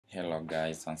Hello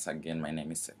guys, once again my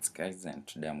name is Seth Guys, and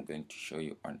today I'm going to show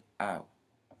you on how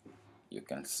you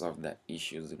can solve the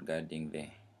issues regarding the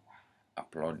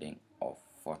uploading of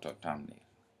photo thumbnail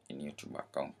in YouTube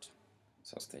account.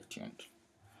 So stay tuned.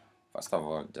 First of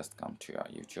all, just come to your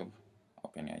YouTube,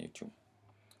 open your YouTube.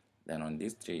 Then on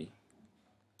these three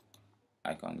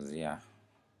icons here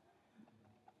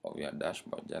of your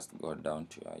dashboard, just go down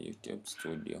to your YouTube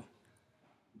studio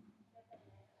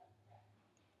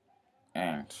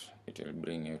and it will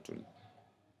bring you to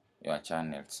your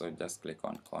channel. So just click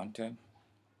on content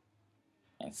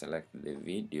and select the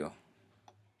video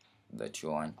that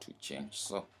you want to change.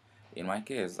 So in my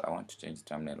case, I want to change the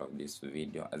thumbnail of this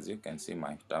video. As you can see,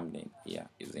 my thumbnail here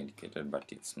is indicated, but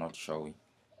it's not showing.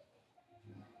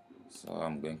 So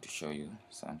I'm going to show you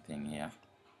something here.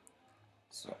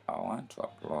 So I want to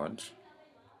upload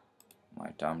my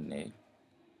thumbnail.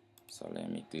 So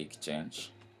let me click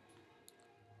change.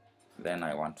 Then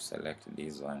I want to select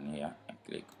this one here and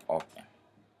click open.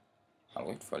 I'll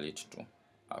wait for it to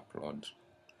upload.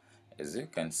 As you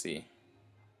can see,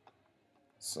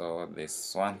 so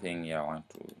there's one thing here I want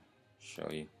to show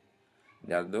you.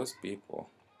 There are those people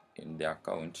in the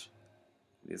account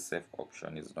this save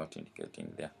option is not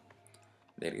indicating there.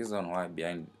 The reason why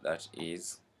behind that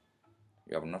is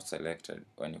you have not selected.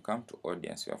 When you come to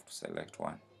audience, you have to select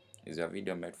one. Is your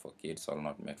video made for kids or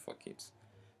not made for kids?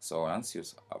 So once you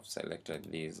have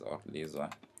selected this or this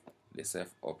one, the save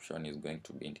option is going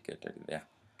to be indicated there.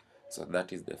 So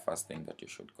that is the first thing that you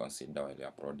should consider while you're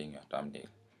uploading your thumbnail.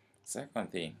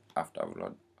 Second thing, after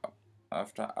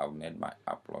I've made my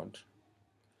upload,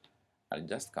 I'll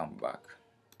just come back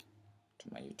to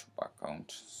my YouTube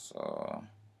account. So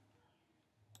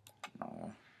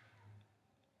now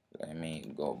let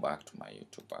me go back to my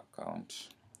YouTube account,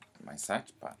 my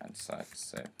search bar, and search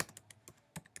Seth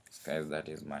Guys. That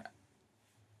is my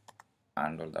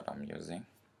handle that I'm using.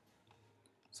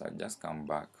 So I just come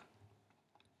back.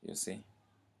 You see,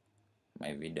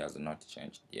 my video has not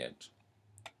changed yet.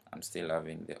 I'm still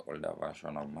having the older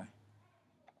version of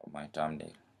my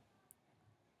thumbnail.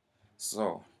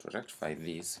 So to rectify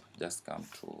this, just come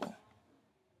to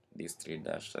these three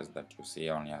dashes that you see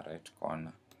on your right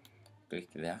corner. Click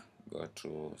there, go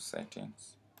to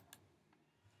settings.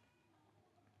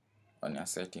 On your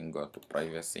setting, go to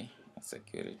privacy and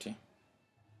security.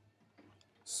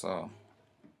 So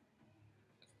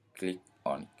click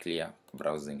on clear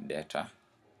browsing data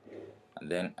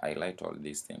and then highlight all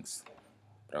these things: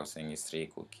 browsing history,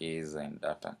 cookies, and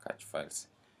data cache files.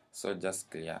 So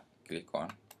just click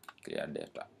on clear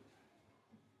data.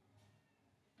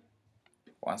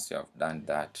 Once you have done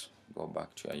that, go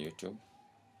back to your YouTube,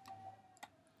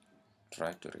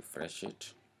 try to refresh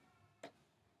it.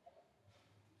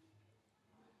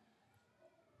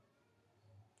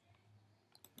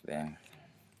 Then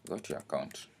go to your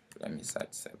account. Let me search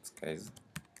Seth Guys.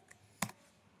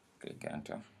 Click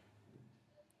enter.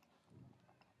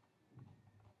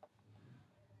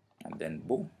 And then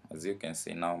boom, as you can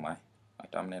see now my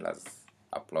thumbnail has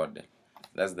uploaded.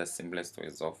 That's the simplest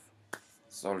ways of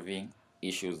solving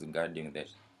issues regarding the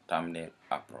thumbnail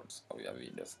uploads of your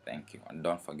videos. Thank you, and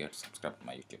don't forget to subscribe to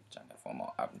my YouTube channel for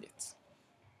more updates.